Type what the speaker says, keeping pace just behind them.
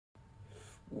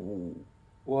Ooh.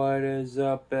 What is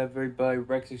up, everybody?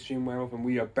 Rex Extreme Werewolf, and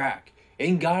we are back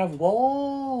in God of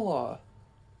War.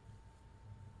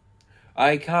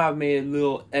 I kind of made a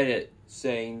little edit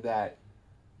saying that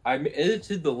I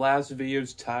edited the last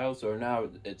video's title, so now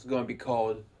it's going to be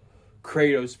called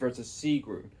Kratos versus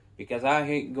Sigrun, because I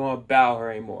ain't going to battle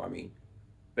her anymore. I mean,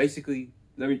 basically,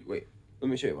 let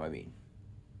me show you what I mean.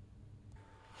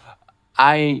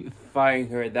 I ain't fighting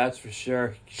her, that's for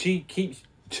sure. She keeps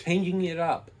changing it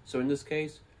up. So in this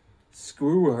case,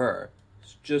 screw her.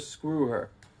 Just screw her.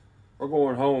 We're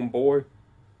going home, boy.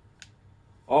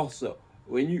 Also,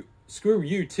 screw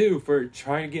you too for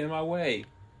trying to get in my way.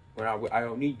 When I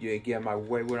don't need you to get in my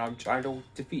way when I'm trying to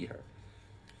defeat her.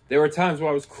 There were times where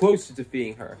I was close to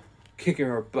defeating her, kicking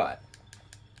her butt.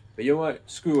 But you know what?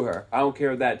 Screw her. I don't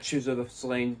care that Choose of the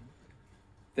Slain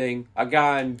thing. I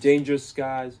got in Dangerous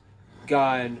Skies,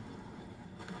 got in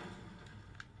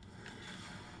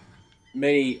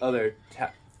many other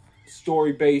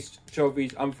story-based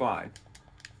trophies. I'm fine.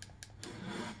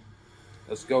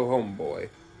 Let's go home, boy.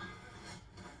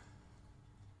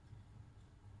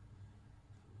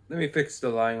 Let me fix the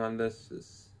line on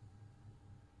this.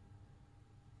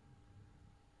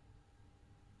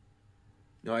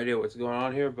 No idea what's going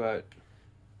on here, but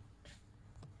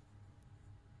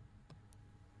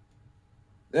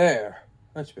there.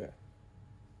 Much better.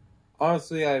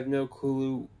 Honestly, I have no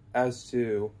clue as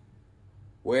to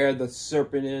where the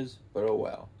serpent is, but oh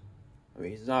well. I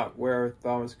mean, he's not where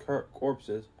Thomas' corpse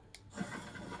is.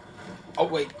 Oh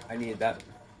wait, I needed that.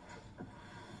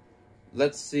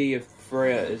 Let's see if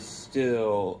Freya is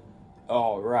still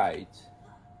alright.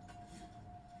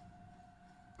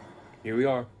 Here we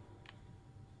are.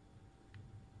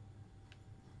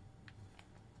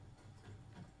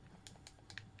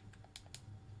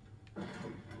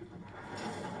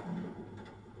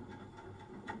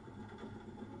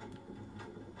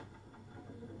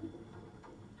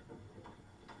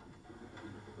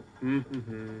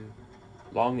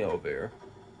 Long elevator.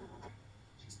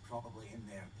 She's probably in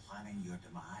there planning your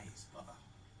demise, brother.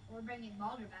 Or bringing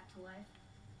Baldur back to life.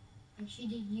 Like she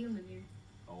did you, Mimir.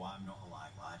 Oh, I'm not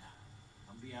alive, lad.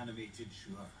 I'm reanimated,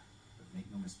 sure. But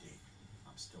make no mistake,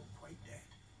 I'm still quite dead.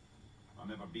 I'll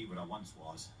never be what I once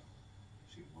was.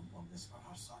 She won't want this for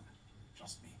her son.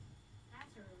 Trust me.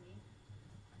 That's a relief.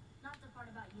 Not the part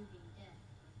about you being dead.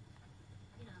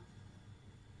 You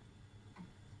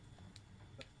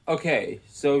know. Okay,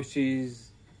 so she's,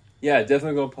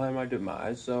 definitely gonna plan my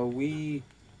demise. So we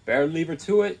better leave her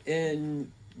to it,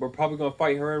 and we're probably gonna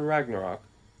fight her in Ragnarok.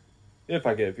 If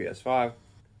I get a PS5.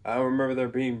 I don't remember there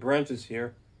being branches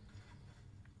here.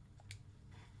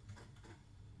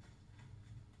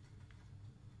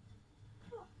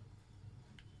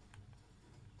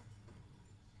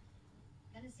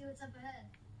 Gotta see what's up ahead.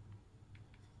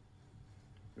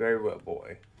 Very well,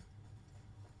 boy.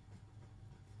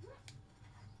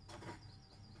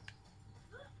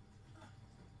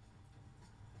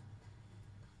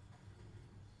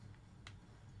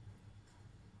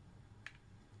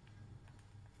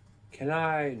 Can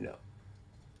I? No.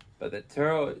 But the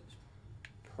turtle is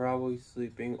probably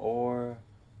sleeping, or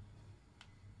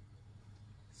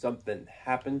something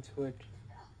happened to it.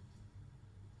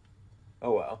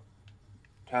 Oh well.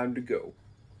 Time to go.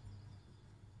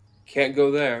 Can't go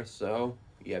there, so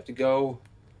you have to go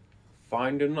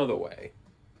find another way.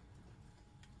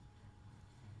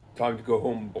 Time to go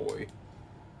home, boy.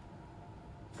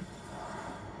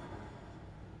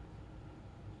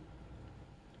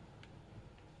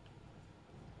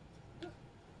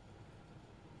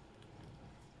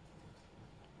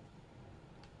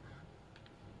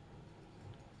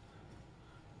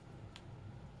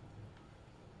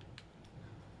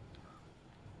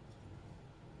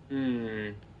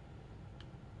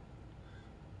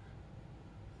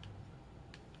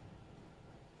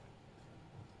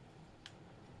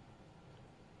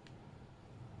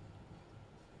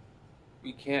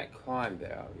 We can't climb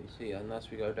there, obviously,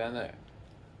 unless we go down there.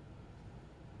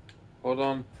 Hold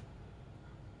on.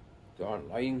 Darn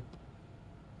lighting.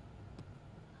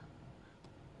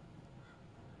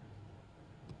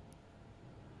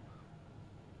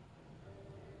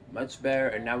 Much better,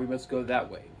 and now we must go that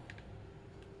way.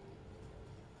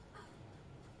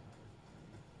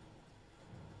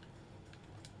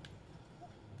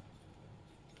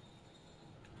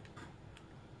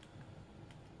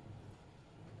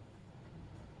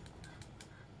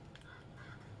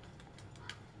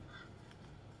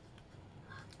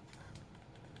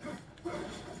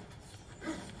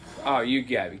 Oh, you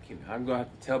got me, Kim. I'm gonna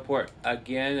have to teleport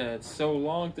again, and it's so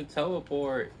long to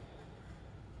teleport.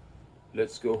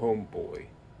 Let's go home, boy.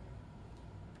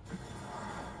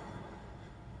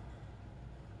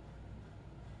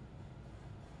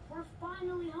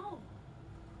 finally home.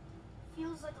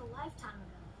 Feels like a lifetime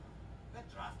ago.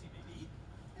 Bit drafty, maybe.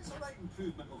 It's a right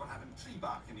improvement over having tree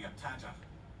bark in your tadger.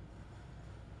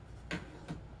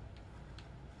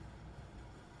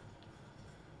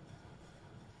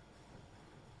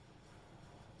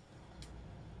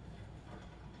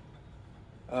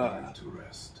 Time to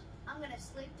rest. I'm gonna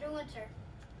sleep through winter.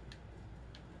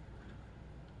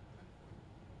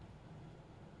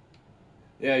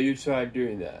 Yeah, you tried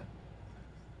doing that.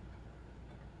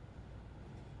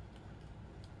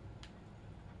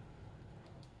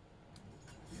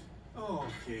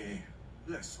 Okay,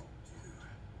 let's all do.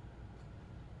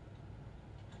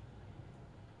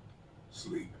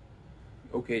 Sleep.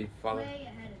 Okay, Father. Way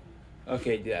ahead of you.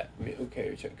 Okay, yeah.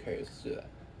 Okay, let's do that.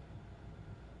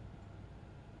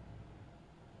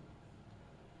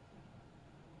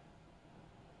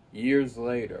 Years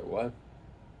later, what?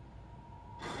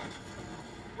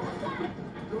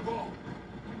 Your ball.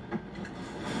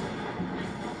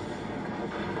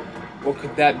 What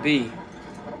could that be?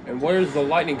 And where is the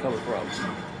lightning coming from?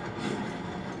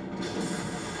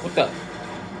 What the?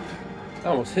 That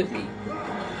almost hit me.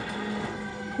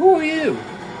 Who are you?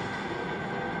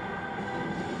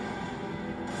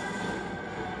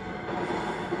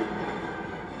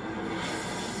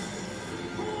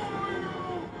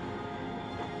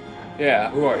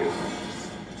 Yeah, who are you?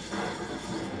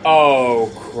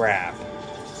 Oh, crap.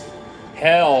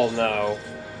 Hell no.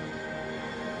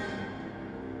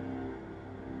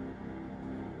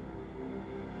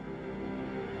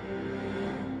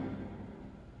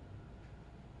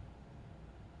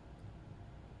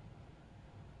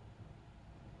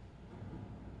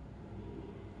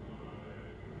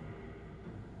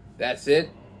 That's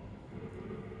it?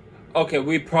 Okay,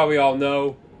 we probably all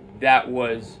know that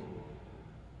was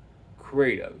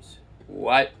Kratos.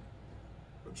 What?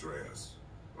 Atreus,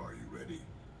 are you ready?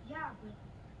 Yeah, but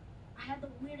I had the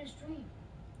weirdest dream.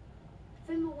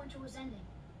 Fingal winter was ending,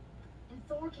 and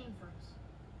Thor came for us.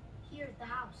 Here at the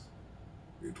house.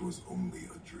 It was only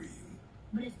a dream.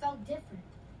 But it felt different.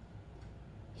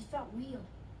 It felt real.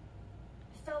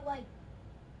 It felt like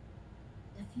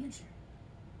the future.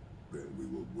 Then we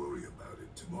will worry about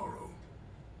it tomorrow.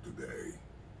 Today,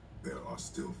 there are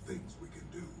still things we can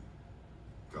do.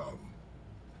 Come.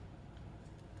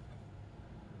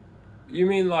 You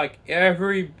mean like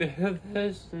every bit of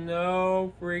this?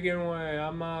 No freaking way.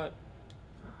 I'm not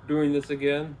doing this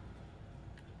again.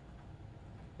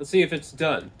 Let's see if it's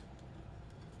done.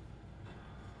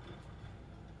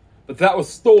 But that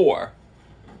was Thor.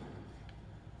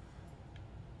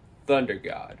 Thunder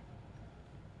God.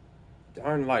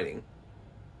 Darn lighting.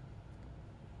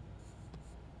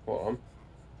 Hold on.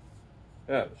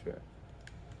 Yeah, that's right.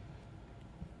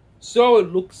 So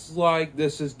it looks like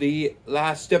this is the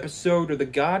last episode of the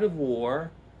God of War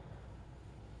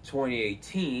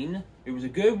 2018. It was a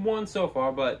good one so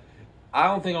far, but I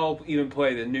don't think I'll even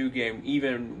play the new game,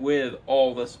 even with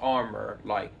all this armor,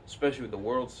 like, especially with the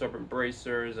World Serpent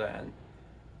Bracers and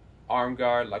Arm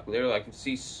Guard, like, literally I can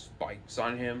see spikes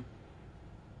on him.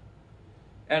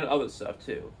 And other stuff,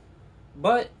 too.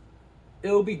 But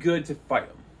it'll be good to fight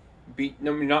him.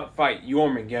 Not fight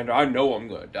Jormungandr. I know I'm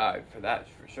going to die for that,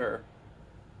 for sure.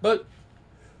 But,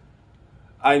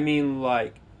 I mean,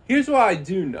 like, here's what I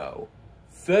do know.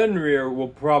 Fenrir will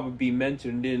probably be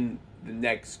mentioned in the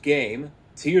next game.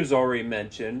 Tyr's already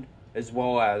mentioned, as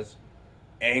well as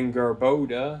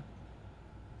Angerboda.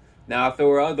 Now, if there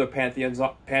were other pantheons,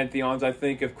 I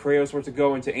think if Kratos were to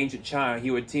go into ancient China,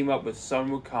 he would team up with Sun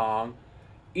Wukong.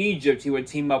 Egypt, he would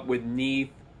team up with Neith.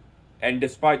 And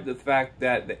despite the fact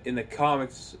that in the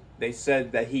comics they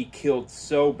said that he killed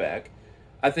Sobek,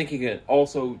 I think he can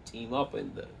also team up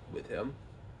with him.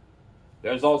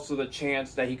 There's also the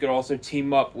chance that he could also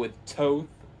team up with Toth.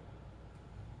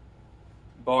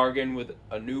 Bargain with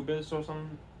Anubis or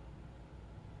something.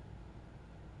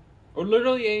 Or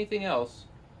literally anything else.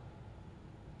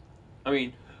 I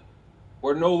mean,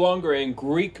 we're no longer in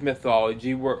Greek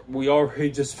mythology. We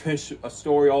already just finished a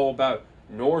story all about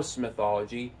Norse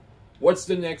mythology. What's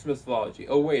the next mythology?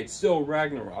 Oh wait, it's still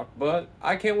Ragnarok, but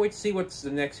I can't wait to see what's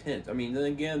the next hint. I mean, then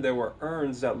again, there were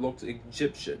urns that looked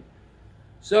Egyptian.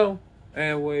 So,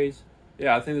 anyways,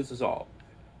 yeah, I think this is all.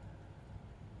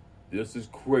 This is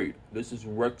great. This is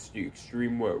Rex the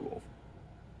Extreme Werewolf.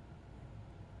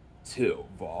 Till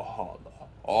Valhalla.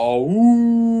 Oh,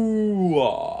 ooh,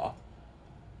 ah.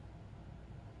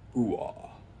 Ooh, ah.